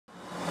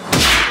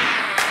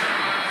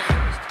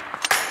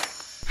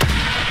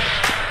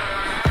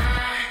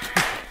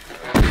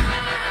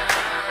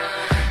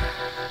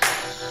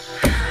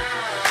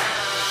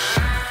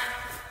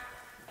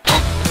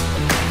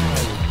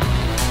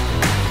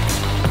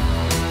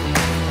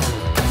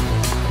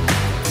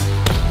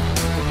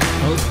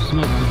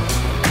smoke.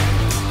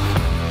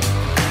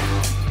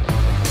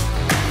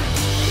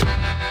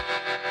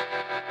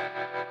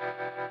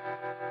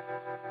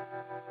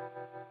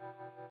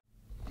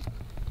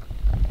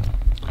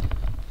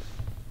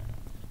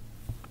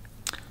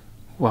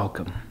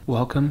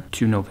 Welcome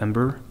to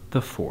November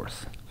the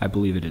 4th. I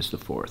believe it is the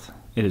 4th.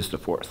 It is the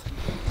 4th.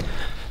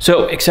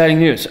 So, exciting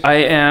news. I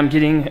am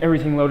getting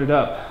everything loaded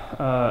up.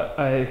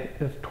 I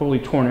have totally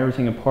torn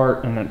everything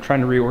apart and I'm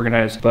trying to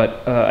reorganize,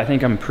 but I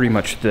think I'm pretty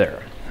much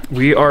there.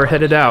 We are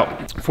headed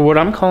out for what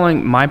I'm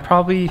calling my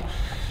probably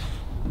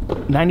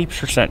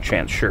 90%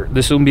 chance, sure.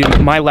 This will be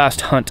my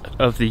last hunt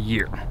of the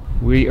year.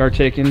 We are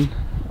taking,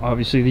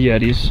 obviously, the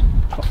Yetis.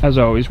 As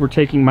always, we're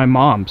taking my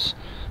mom's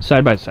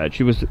side by side.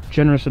 She was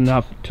generous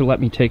enough to let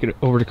me take it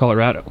over to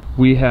Colorado.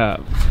 We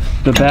have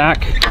the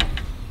back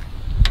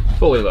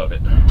fully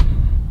loaded.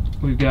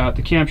 We've got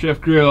the Camp Chef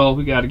grill,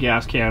 we got a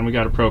gas can, we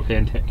got a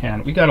propane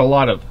can, we got a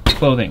lot of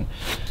clothing,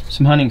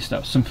 some hunting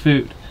stuff, some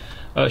food,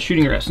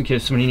 shooting rest in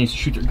case somebody needs to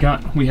shoot their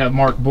gun. We have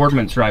Mark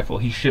Boardman's rifle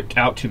he shipped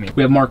out to me.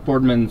 We have Mark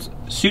Boardman's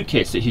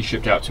suitcase that he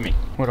shipped out to me.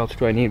 What else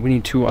do I need? We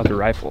need 2 other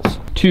rifles.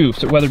 2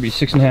 Weatherby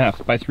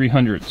 6.5 by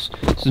 300s.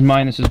 This is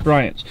mine, this is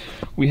Bryant's.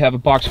 We have a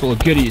box full of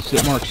goodies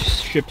that Mark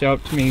shipped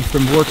out to me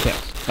from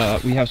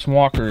Vortex. We have some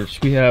walkers,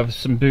 we have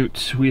some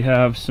boots, we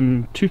have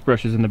some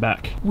toothbrushes in the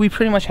back. We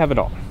pretty much have it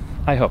all.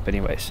 I hope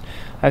anyways.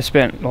 I've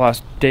spent the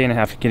last day and a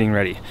half getting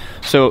ready.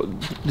 So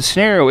the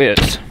scenario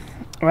is,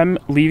 I'm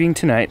leaving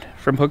tonight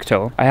from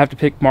Pocatello. I have to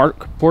pick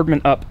Mark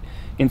Boardman up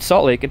in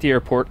Salt Lake at the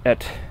airport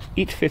at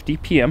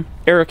 8:50 p.m.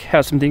 Eric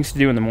has some things to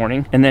do in the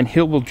morning, and then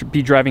will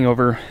be driving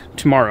over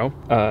tomorrow,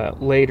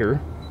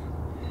 later.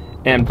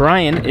 And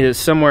Brian is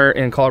somewhere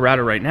in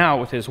Colorado right now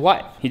with his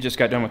wife. He just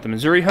got done with the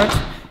Missouri hunt,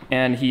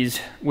 and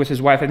he's with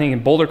his wife, I think,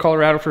 in Boulder,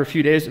 Colorado for a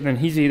few days, and then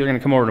he's either gonna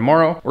come over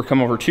tomorrow or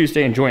come over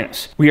Tuesday and join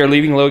us. We are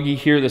leaving Logie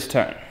here this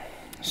time.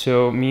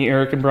 So me,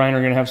 Eric, and Brian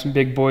are gonna have some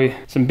big boy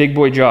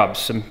jobs,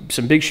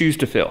 some big shoes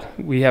to fill.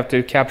 We have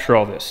to capture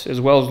all this, as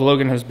well as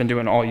Logan has been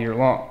doing all year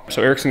long.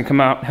 So Eric's gonna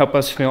come out, help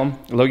us film.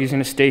 Logie's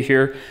gonna stay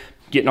here,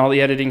 getting all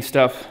the editing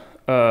stuff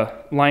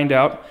lined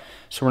out,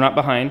 so we're not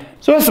behind.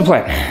 So that's the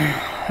plan.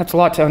 That's a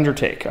lot to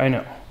undertake, I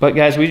know. But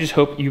guys, we just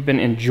hope you've been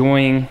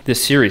enjoying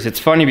this series. It's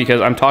funny because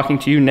I'm talking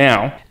to you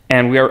now,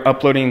 and we are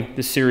uploading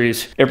this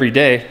series every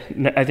day.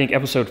 I think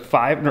episode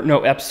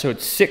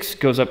 6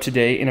 goes up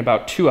today in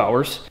about 2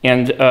 hours.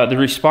 And the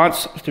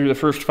response through the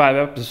first 5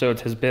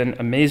 episodes has been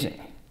amazing.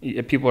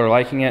 People are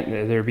liking it,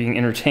 they're being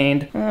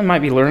entertained. Might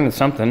be learning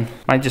something,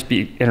 might just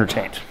be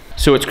entertained.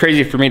 So it's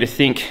crazy for me to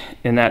think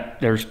in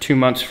that there's 2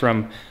 months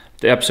from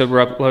the episode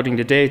we're uploading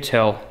today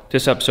till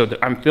this episode that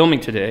I'm filming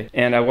today.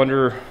 And I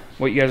wonder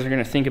what you guys are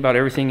gonna think about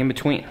everything in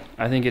between.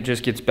 I think it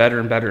just gets better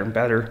and better and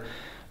better.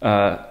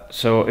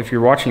 So if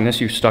you're watching this,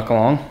 you've stuck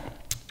along.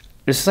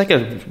 This is like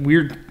a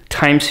weird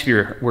time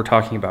sphere we're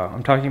talking about.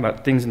 I'm talking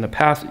about things in the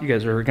past that you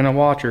guys are gonna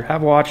watch or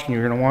have watched and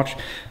you're gonna watch.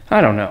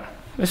 I don't know.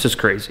 This is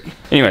crazy.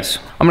 Anyways,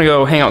 I'm gonna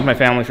go hang out with my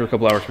family for a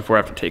couple hours before I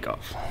have to take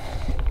off.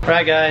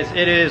 Alright guys,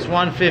 it is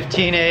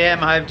 1:15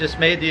 a.m. I've just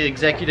made the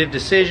executive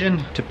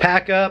decision to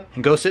pack up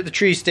and go sit at the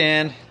tree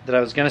stand that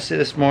I was gonna sit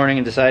this morning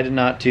and decided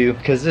not to,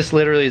 because this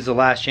literally is the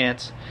last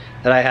chance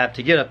that I have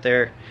to get up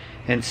there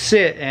and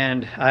sit,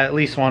 and I at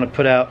least want to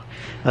put out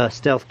a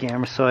stealth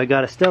camera. So I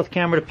got a stealth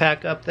camera to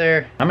pack up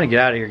there. I'm gonna get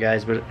out of here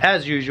guys, but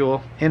as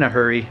usual, in a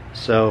hurry,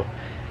 so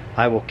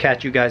I will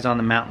catch you guys on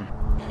the mountain.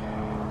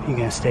 You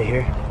gonna stay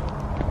here?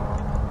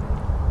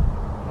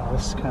 Oh,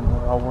 this is kind of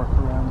where I'll work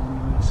around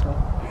anyway,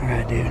 so.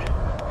 Alright dude.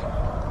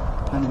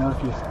 Let me know if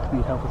you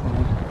need help with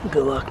anything.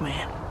 Good luck,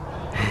 man.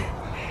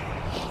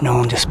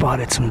 Nolan just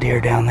spotted some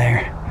deer down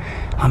there.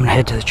 I'm gonna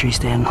head to the tree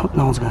stand.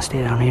 Nolan's gonna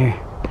stay down here.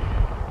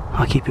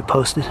 I'll keep you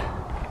posted.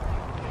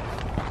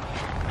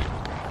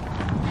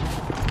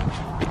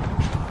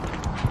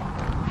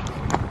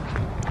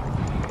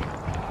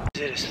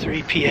 It is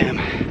 3 p.m.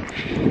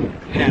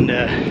 and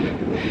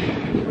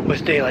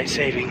with daylight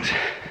savings,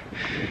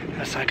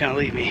 that's not gonna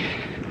leave me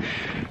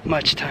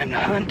much time to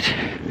hunt.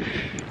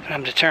 But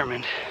I'm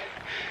determined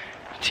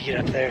to get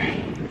up there,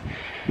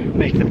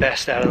 make the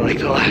best out of like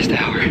the last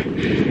hour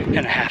and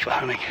a half of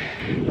hunting.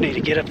 Need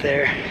to get up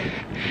there,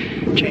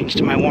 change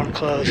to my warm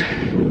clothes,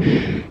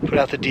 put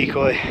out the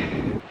decoy.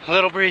 A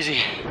little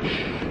breezy.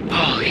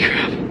 Holy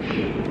crap.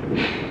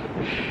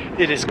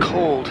 It is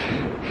cold.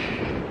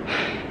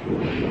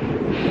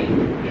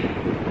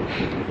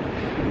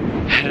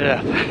 Headed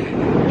up.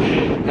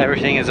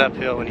 Everything is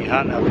uphill when you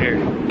hunt up here.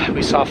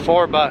 We saw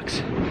 4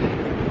 bucks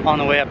on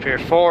the way up here.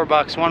 4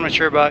 bucks, 1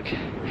 mature buck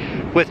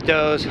with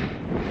does.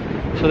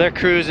 So they're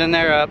cruising,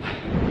 they're up.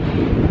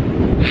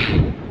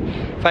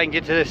 If I can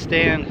get to this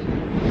stand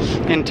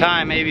in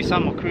time, maybe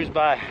some will cruise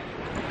by.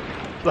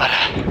 But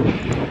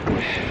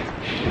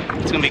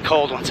it's gonna be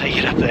cold once I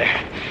get up there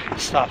and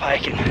stop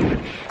hiking.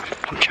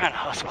 I'm trying to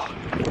hustle.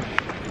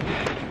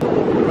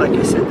 Like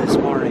I said this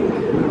morning,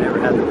 I've never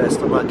had the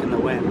best of luck in the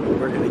wind, but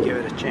we're gonna give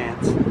it a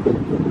chance.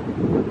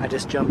 I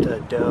just jumped a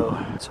doe,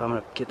 so I'm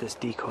gonna get this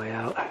decoy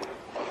out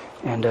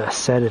and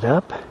set it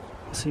up.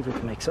 Let's see if we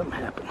can make something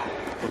happen.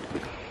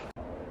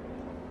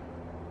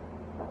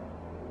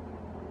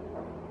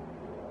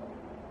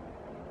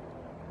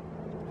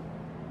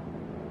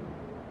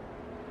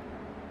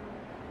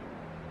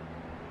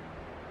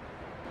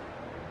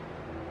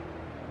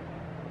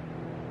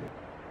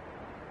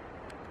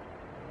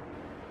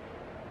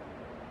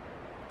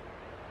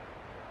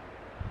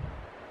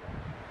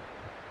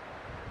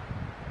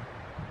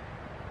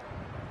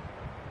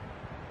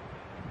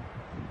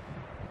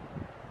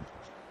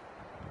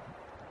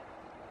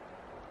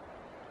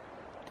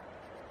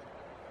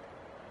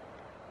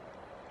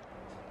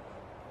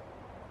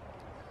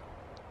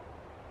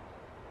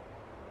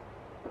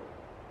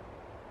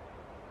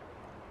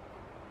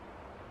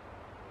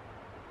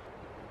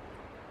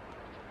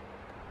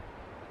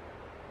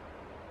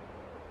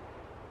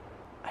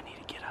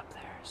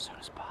 there as soon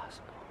as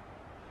possible.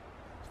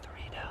 3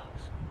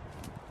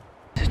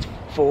 does. It's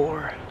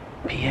 4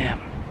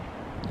 p.m.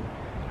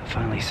 I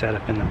finally set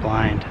up in the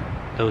blind.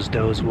 Those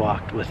does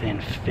walked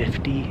within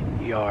 50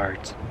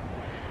 yards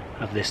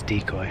of this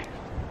decoy.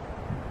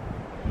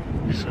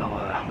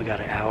 So we got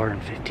an hour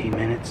and 15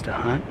 minutes to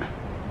hunt.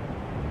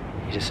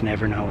 You just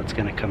never know what's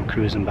gonna come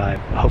cruising by.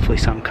 Hopefully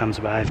something comes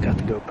by. I've got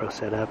the GoPro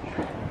set up,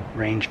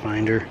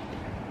 rangefinder,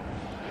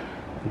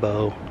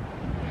 bow,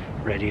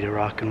 ready to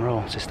rock and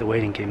roll. It's just a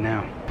waiting game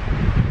now.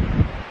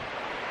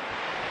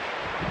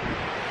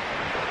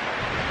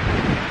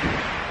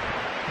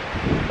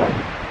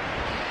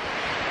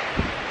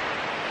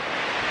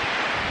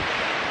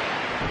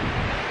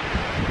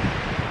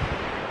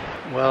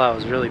 Well, I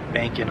was really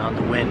banking on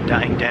the wind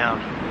dying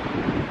down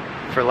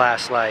for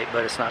last light,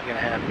 but it's not gonna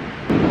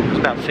happen. It's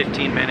about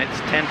 15 minutes,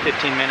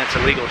 10-15 minutes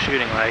of legal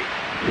shooting light.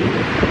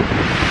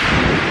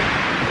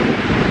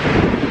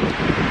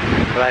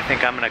 But I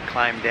think I'm gonna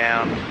climb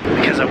down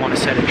because I want to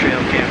set a trail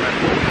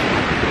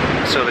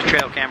camera so the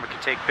trail camera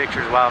can take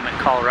pictures while I'm in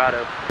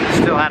Colorado.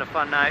 Still had a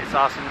fun night,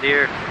 saw some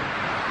deer.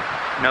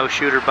 No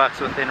shooter bucks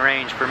within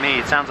range for me.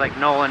 It sounds like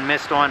Nolan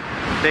missed one,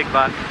 big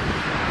buck.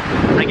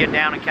 I'm gonna get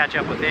down and catch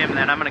up with him, and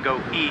then I'm gonna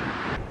go eat.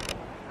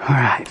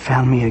 Alright,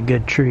 found me a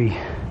good tree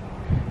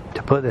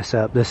to put this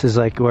up. This is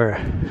like where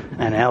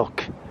an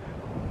elk,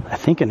 I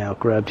think an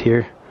elk rubbed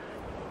here.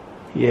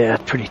 Yeah,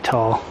 it's pretty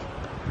tall.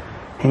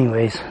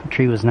 Anyways, the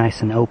tree was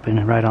nice and open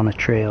and right on the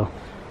trail.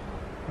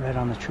 Right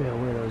on the trail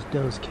where those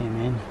does came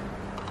in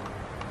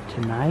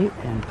tonight,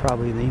 and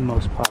probably the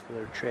most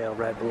popular trail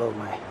right below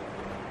my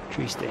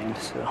tree stand.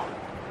 So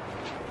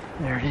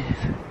there it is,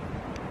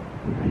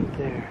 right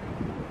there.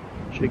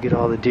 Should get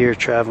all the deer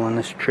traveling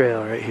this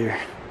trail right here.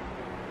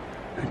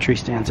 The tree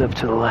stands up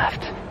to the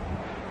left,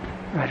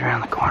 right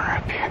around the corner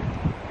up here,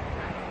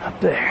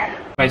 up there.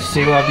 My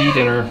c'est la vie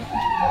dinner.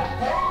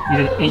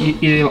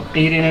 Eat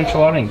an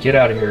enchilada and get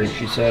out of here,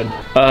 she said.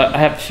 I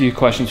have a few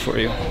questions for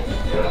you.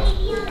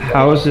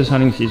 How has this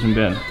hunting season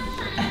been?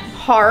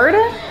 Hard?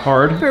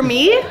 Hard? For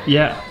me?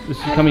 Yeah, this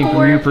is coming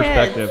from your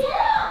perspective.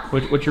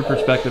 What's your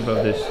perspective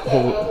of this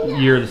whole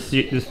year,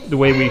 the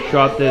way we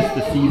shot this,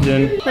 the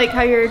season? Like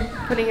how you're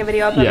putting a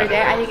video up every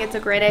day. I think it's a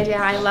great idea.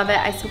 I love it.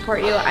 I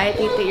support you. I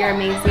think that you're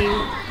amazing.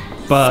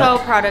 But so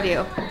proud of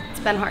you. It's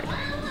been hard.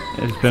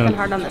 It's been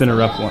hard on this. It's been a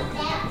rough one.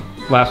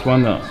 Last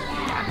one though.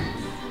 Yeah,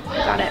 I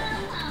got it.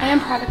 I am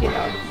proud of you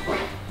though.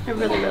 I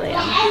really, really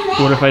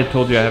am. What if I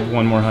told you I have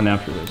one more hunt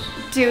after this?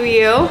 Do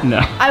you? No.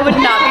 I would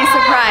not be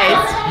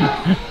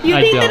surprised. You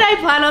think that I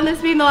plan on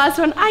this being the last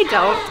one? I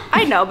don't.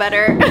 I know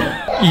better.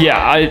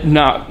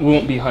 Yeah,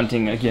 won't be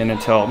hunting again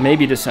until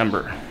maybe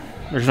December.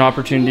 There's an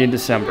opportunity in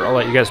December. I'll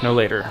let you guys know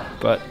later.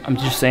 But I'm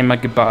just saying my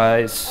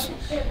goodbyes.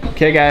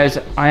 Okay guys,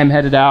 I am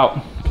headed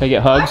out. Can I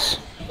get hugs?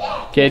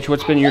 Gage,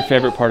 what's been your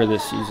favorite part of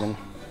this season?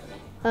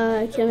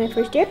 Killing my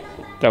first deer.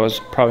 That was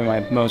probably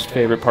my most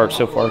favorite part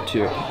so far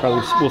too.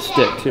 Probably will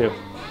stick too.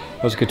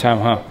 That was a good time,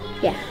 huh?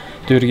 Yeah.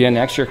 Do it again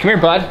next year. Come here,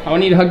 bud. I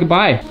want you to hug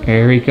goodbye.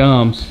 Here he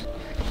comes.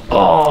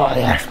 Oh,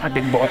 that's my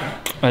big boy.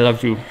 I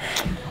love you.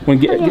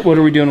 What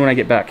are we doing when I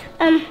get back?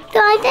 Going to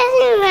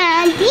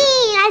Disneyland.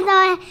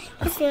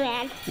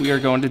 Disneyland. We are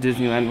going to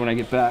Disneyland when I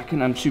get back,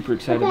 and I'm super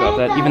excited about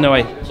that. Even though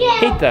I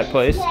hate that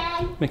place,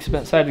 I'm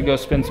excited to go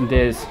spend some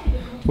days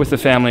with the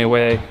family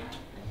away,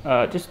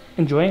 just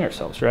enjoying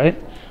ourselves, right?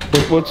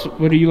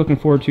 What are you looking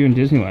forward to in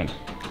Disneyland?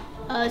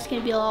 It's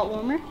gonna be a lot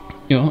warmer.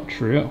 Yeah,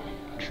 true.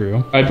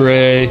 Hi,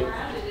 Bray.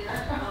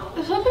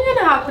 Is something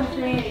gonna happen to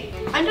me?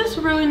 I'm just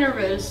really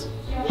nervous.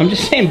 I'm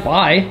just saying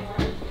bye.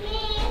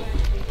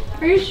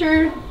 Are you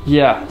sure?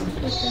 Yeah.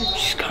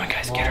 She's coming,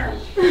 guys. Get her.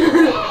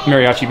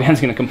 Mariachi band's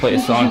gonna come play a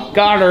song.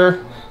 Got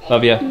her.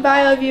 Love ya.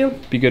 Bye, love you.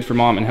 Be good for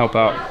mom and help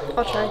out.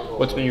 I'll try.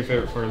 What's been your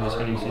favorite part of this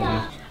hunting season?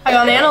 I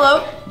got an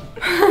antelope.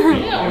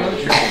 Yeah, we're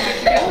sure we'll get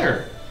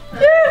together.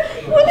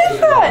 Yeah, what is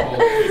that?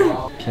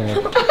 Okay.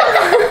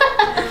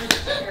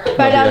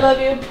 Bye, Dad. Love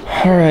you.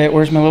 All right,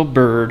 where's my little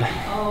bird?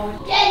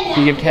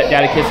 Can you give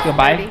Dad a kiss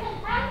goodbye?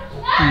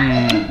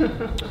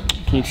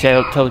 Can you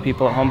tell the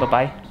people at home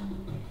bye-bye?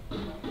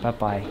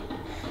 Bye-bye.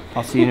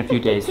 I'll see you in a few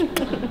days.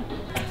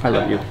 I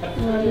love you.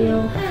 Love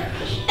you.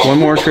 One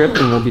more trip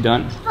and we'll be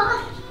done.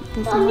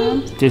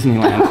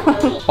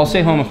 Disneyland. I'll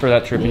stay home for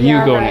that trip and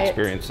you go and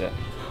experience it.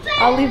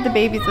 I'll leave the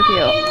babies with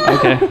you.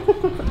 Okay.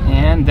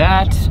 And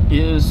that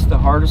is the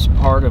hardest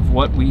part of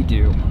what we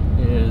do,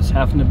 is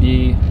having to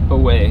be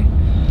away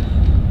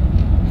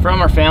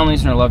from our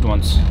families and our loved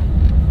ones.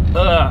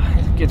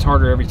 It gets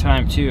harder every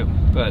time too,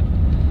 but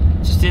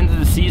it's just the end of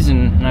the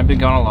season and I've been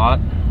gone a lot,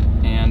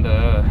 and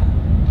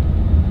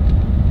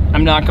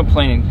I'm not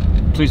complaining.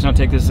 Please don't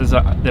take this as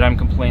that I'm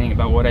complaining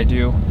about what I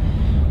do,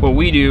 what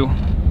we do,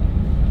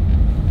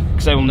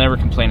 because I will never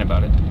complain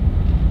about it.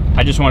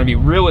 I just want to be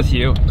real with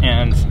you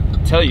and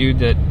tell you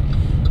that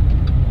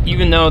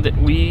even though that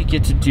we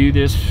get to do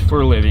this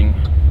for a living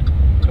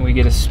and we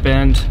get to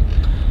spend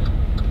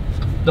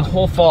the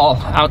whole fall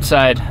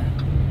outside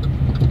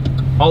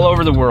all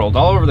over the world,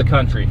 all over the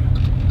country,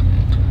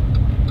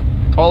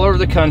 all over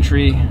the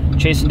country,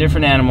 chasing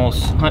different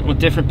animals, hunting with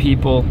different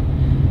people,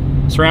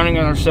 surrounding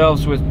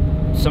ourselves with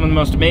some of the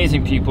most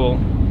amazing people,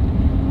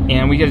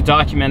 and we get to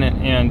document it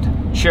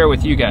and share it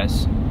with you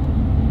guys.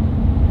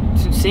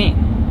 It's insane.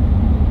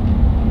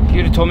 If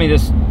you'd have told me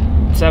this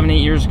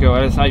 7-8 years ago,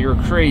 I'd have thought you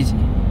were crazy.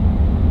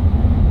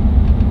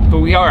 But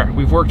we are.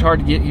 We've worked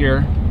hard to get here,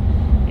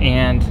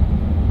 and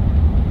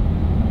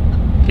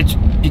it's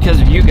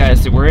because of you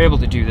guys that we're able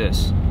to do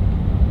this.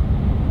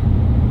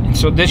 And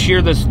so this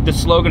year, the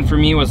slogan for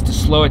me was to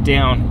slow it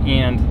down,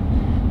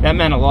 and that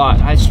meant a lot.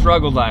 I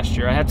struggled last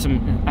year. I had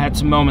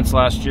some moments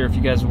last year. If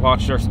you guys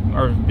watched our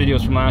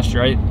videos from last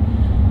year,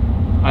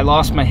 I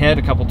lost my head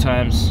a couple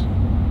times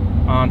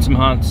on some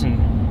hunts,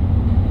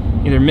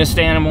 and either missed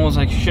animals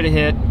I should have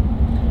hit,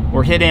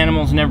 or hit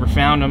animals, never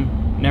found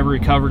them, never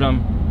recovered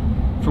them,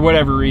 for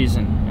whatever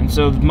reason. And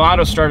so the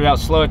motto started out,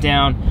 slow it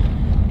down,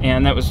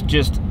 and that was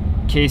just,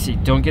 Casey,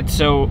 don't get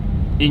so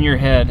in your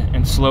head,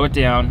 and slow it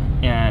down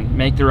and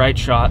make the right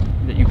shot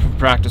that you can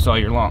practice all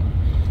year long.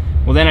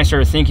 Well, then I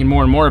started thinking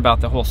more and more about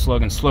the whole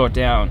slogan, slow it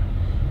down,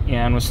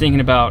 and was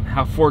thinking about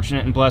how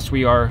fortunate and blessed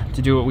we are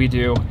to do what we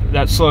do.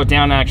 That slow it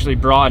down actually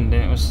broadened,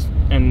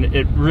 and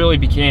it really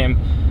became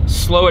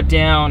slow it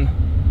down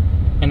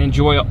and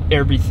enjoy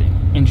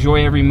everything.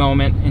 Enjoy every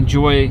moment.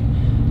 Enjoy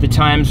the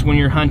times when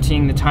you're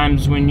hunting, the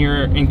times when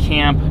you're in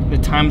camp, the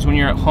times when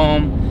you're at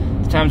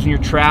home, the times when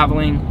you're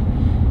traveling.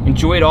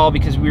 Enjoy it all,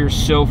 because we are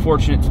so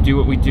fortunate to do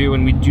what we do,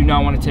 and we do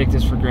not want to take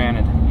this for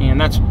granted. And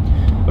that's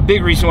a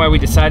big reason why we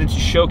decided to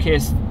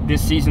showcase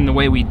this season the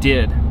way we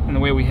did and the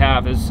way we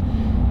have, is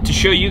to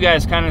show you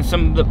guys kind of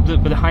some of the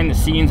behind the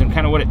scenes and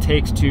kind of what it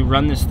takes to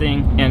run this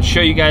thing, and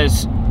show you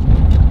guys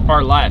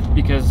our life,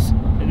 because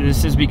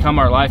this has become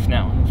our life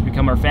now. It's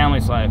become our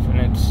family's life,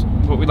 and it's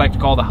what we like to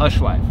call the hush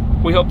life.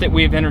 We hope that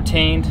we have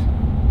entertained,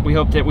 we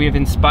hope that we have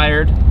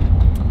inspired,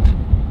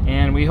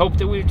 and we hope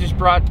that we've just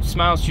brought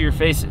smiles to your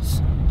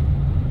faces.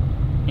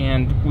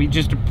 And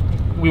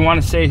we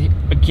want to say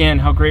again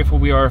how grateful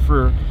we are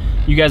for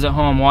you guys at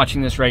home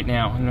watching this right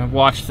now, and I've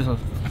watched the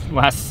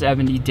last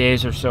 70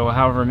 days or so,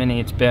 however many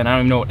it's been. I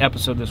don't even know what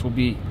episode this will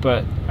be,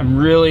 but I'm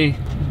really,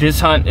 this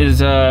hunt is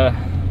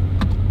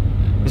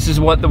this is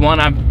what the one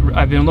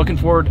I've been looking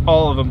forward to,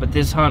 all of them, but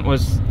this hunt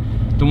was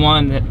the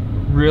one that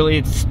really,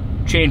 it's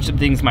changed some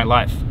things in my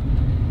life.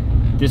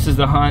 This is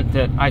the hunt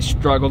that I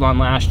struggled on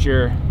last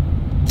year.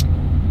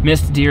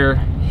 Missed a deer,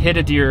 hit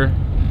a deer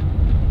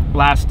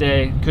last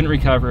day, couldn't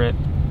recover it.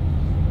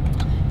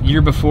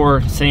 Year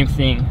before, same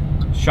thing,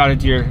 shot a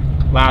deer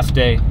last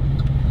day,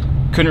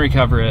 couldn't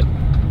recover it.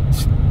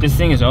 This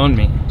thing has owned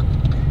me.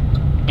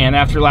 And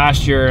after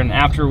last year, and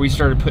after we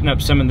started putting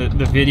up some of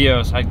the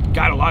videos, I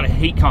got a lot of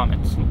hate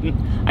comments.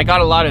 I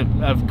got a lot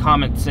of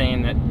comments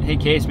saying that, hey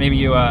Case, maybe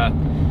you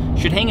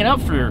should hang it up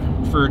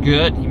for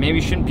good. You maybe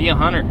shouldn't be a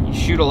hunter. You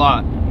shoot a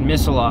lot,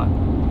 miss a lot.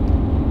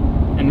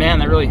 And man,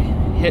 that really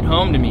hit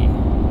home to me.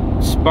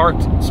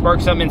 Sparked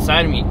something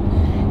inside of me.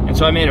 And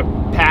so I made a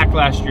pact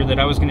last year that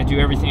I was going to do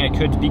everything I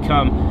could to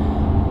become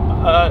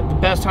the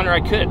best hunter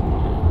I could.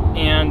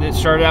 And it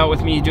started out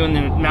with me doing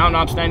the Mountain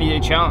Ops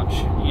 90-day challenge,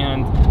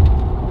 and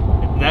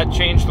that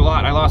changed a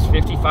lot. I lost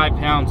 55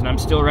 pounds, and I'm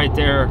still right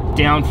there,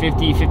 down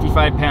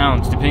 55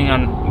 pounds, depending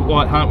on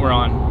what hunt we're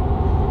on.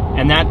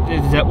 And that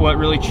is what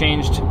really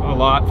changed a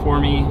lot for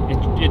me.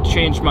 It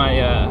changed my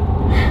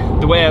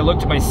the way I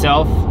looked at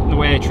myself, the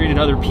way I treated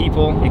other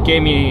people. It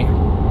gave me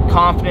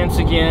confidence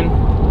again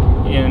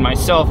in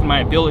myself and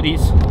my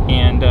abilities,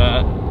 and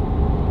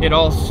it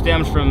all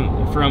stems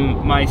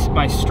from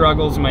my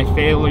struggles and my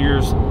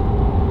failures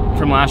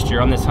from last year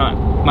on this hunt.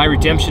 My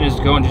redemption is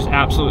to go and just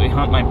absolutely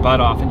hunt my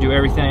butt off and do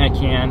everything I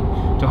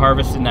can to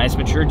harvest a nice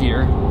mature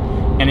deer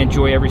and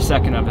enjoy every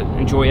second of it,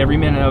 enjoy every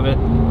minute of it.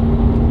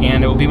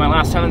 And it will be my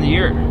last hunt of the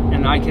year,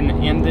 and I can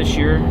end this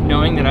year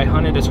knowing that I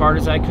hunted as hard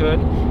as I could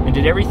and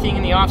did everything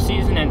in the off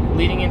season and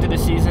leading into the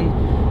season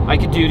I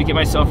could do to get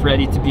myself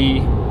ready to be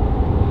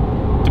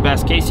the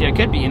best Casey I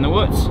could be in the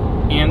woods.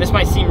 And this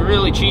might seem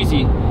really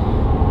cheesy,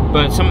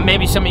 but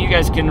maybe some of you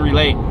guys can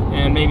relate,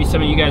 and maybe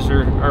some of you guys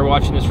are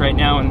watching this right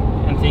now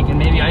and thinking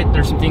maybe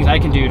there's some things I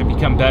can do to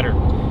become better.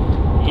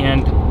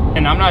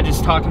 And I'm not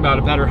just talking about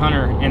a better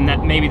hunter, and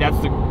that maybe that's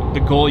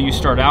the goal you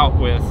start out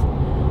with.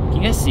 Can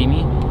you guys see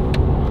me?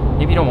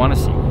 Maybe you don't want to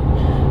see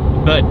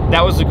me, but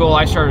that was the goal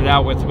I started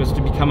out with, was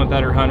to become a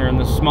better hunter. And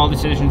the small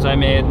decisions I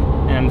made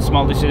and the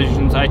small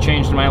decisions I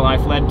changed in my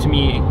life led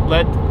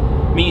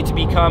me to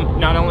become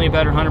not only a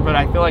better hunter, but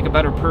I feel like a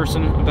better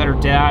person, a better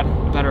dad,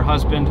 a better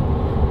husband.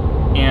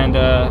 And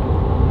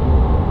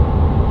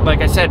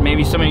like I said,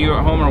 maybe some of you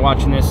at home are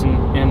watching this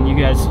and you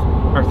guys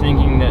are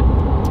thinking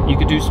that you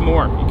could do some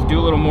more, you could do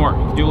a little more,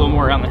 you could do a little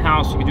more around the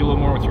house, you could do a little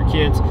more with your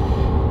kids,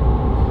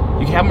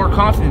 you could have more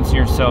confidence in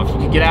yourself, you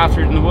could get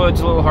after it in the woods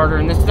a little harder.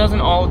 And this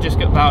doesn't all just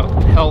get about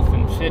health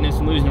and fitness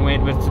and losing weight,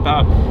 but it's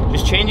about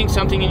just changing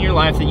something in your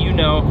life that you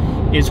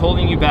know is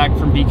holding you back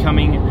from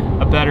becoming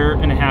a better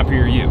and a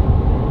happier you.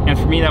 And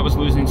for me, that was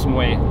losing some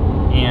weight.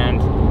 And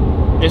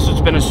this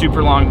has been a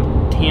super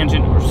long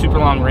tangent or super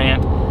long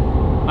rant.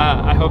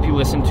 I hope you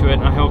listened to it.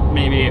 I hope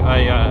maybe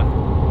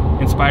I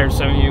inspired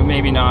some of you,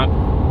 maybe not.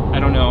 I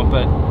don't know,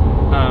 but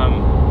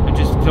I'm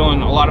just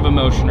feeling a lot of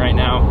emotion right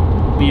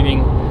now.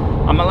 Leaving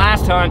on my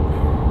last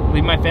hunt,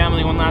 leave my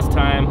family one last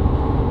time.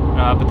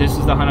 But this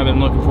is the hunt I've been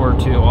looking forward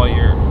to all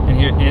year,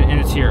 and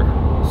it's here.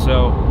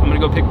 So I'm gonna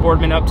go pick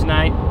Boardman up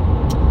tonight.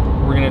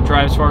 We're gonna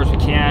drive as far as we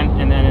can,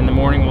 and then in the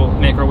morning we'll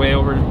make our way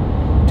over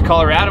to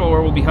Colorado,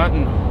 where we'll be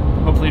hunting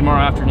hopefully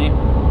tomorrow afternoon.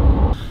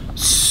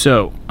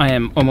 So I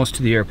am almost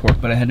to the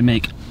airport, but I had to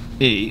make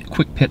a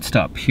quick pit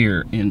stop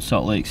here in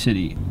Salt Lake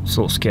City. It's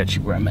a little sketchy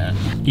where I'm at.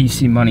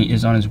 EC Money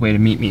is on his way to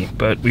meet me,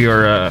 but we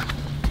are,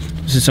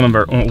 this is some of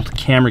our old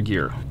camera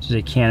gear. This is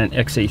a Canon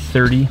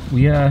XA30.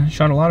 We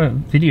shot a lot of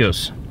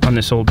videos on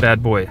this old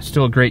bad boy.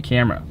 Still a great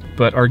camera.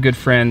 But our good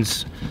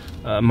friends,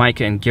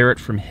 Micah and Garrett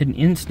from Hidden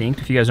Instinct,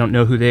 if you guys don't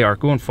know who they are,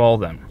 go and follow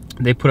them.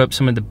 They put up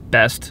some of the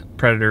best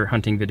predator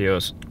hunting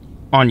videos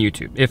on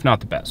YouTube, if not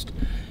the best.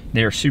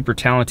 They are super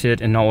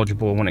talented and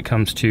knowledgeable when it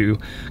comes to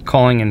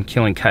calling and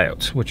killing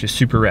coyotes, which is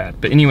super rad.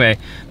 But anyway,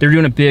 they're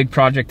doing a big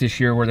project this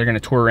year where they're gonna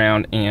tour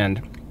around and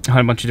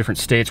hunt a bunch of different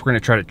states. We're gonna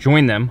try to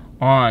join them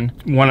on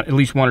at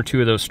least one or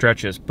two of those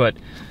stretches. But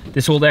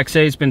this old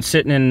XA has been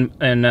sitting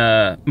in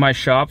my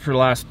shop for the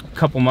last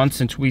couple months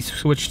since we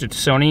switched it to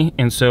Sony.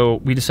 And so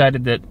we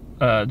decided that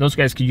those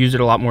guys could use it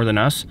a lot more than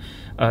us.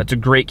 It's a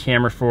great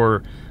camera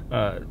for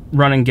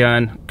run and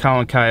gun,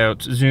 calling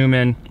coyotes, zoom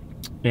in.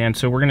 And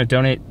so we're gonna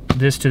donate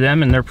this to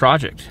them and their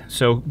project.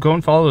 So go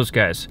and follow those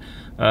guys.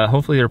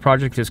 Hopefully their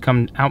project has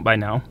come out by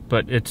now,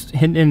 but it's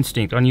Hidden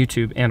Instinct on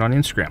YouTube and on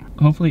Instagram.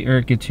 Hopefully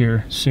Eric gets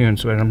here soon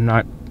so I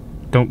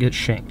don't get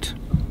shanked.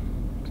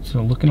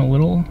 So looking a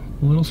little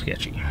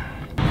sketchy.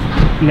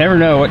 You never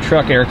know what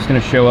truck Eric's gonna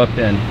show up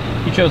in.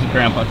 He chose a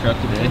grandpa truck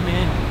today. Hey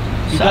man,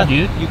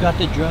 You got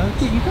the drugs?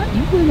 Dude, you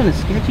live in a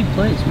sketchy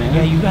place, man.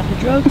 Yeah, you got the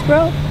drugs,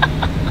 bro?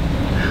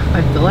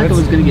 I feel like I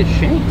was gonna get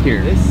shanked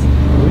here. This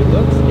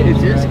looks sketchy.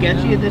 Is it right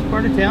sketchy now. at this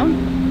part of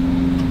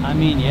town? I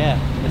mean, yeah.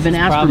 I've been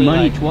asked for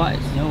money twice.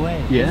 No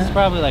way. Yeah. This is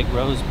probably like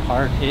Rose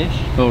Park-ish.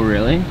 Oh,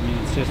 really? I mean,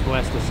 it's just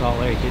west of Salt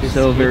Lake. It is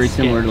So very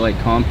sketchy. similar to like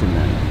Compton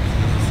then.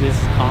 This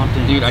is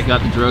Compton. Dude, I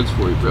got the drugs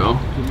for you, bro.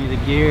 Give me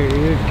the gear,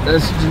 dude.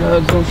 That's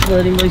drugs. Don't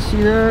let anybody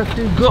see that.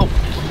 Dude, go.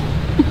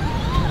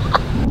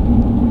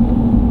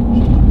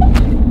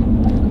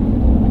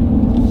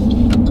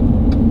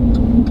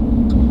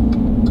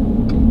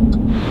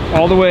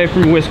 All the way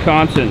from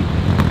Wisconsin,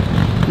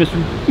 Mr.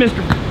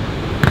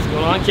 What's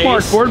going on, Case?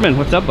 Mark Boardman.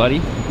 What's up,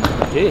 buddy?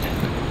 Dude,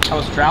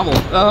 How's travel?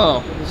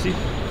 Oh, see,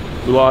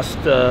 we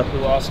lost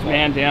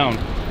man down.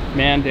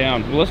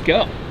 Well, let's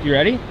go. You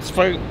ready?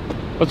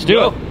 Let's do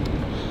Go. it.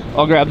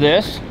 I'll grab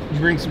this. Did you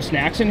bring some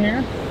snacks in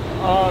here?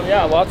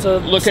 Yeah, lots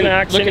of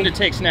snacks. Looking to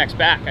take snacks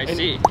back, I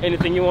see.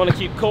 Anything you want to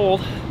keep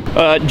cold.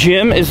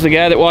 Jim is the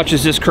guy that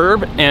watches this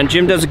curb, and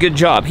Jim does a good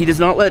job. He does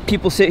not let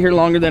people sit here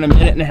longer than a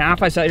minute and a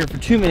half. I sat here for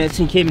 2 minutes,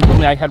 and he came and told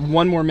me I had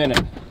 1 more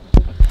minute.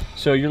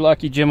 So you're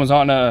lucky Jim was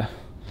on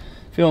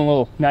feeling a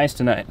little nice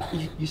tonight.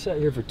 You sat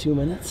here for 2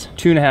 minutes?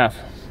 2.5.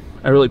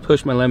 I really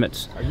pushed my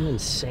limits. Are you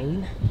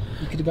insane?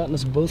 You could have gotten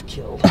us both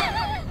killed.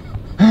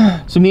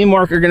 So me and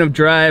Mark are gonna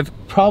drive,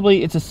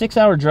 probably, it's a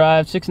 6-hour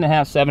drive, 6.5,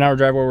 7-hour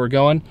drive where we're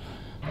going.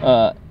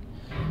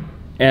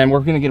 And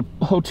we're gonna get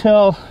a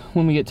hotel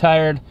when we get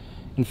tired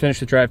and finish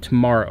the drive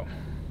tomorrow.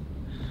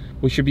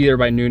 We should be there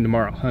by noon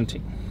tomorrow,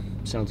 hunting.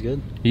 Sounds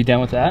good. You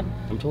down with that?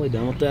 I'm totally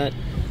done with that.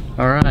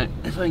 All right,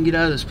 if I can get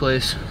out of this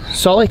place.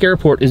 Salt Lake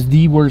Airport is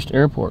the worst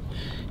airport.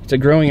 It's a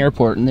growing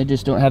airport and they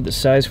just don't have the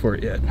size for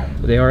it yet.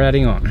 But they are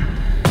adding on.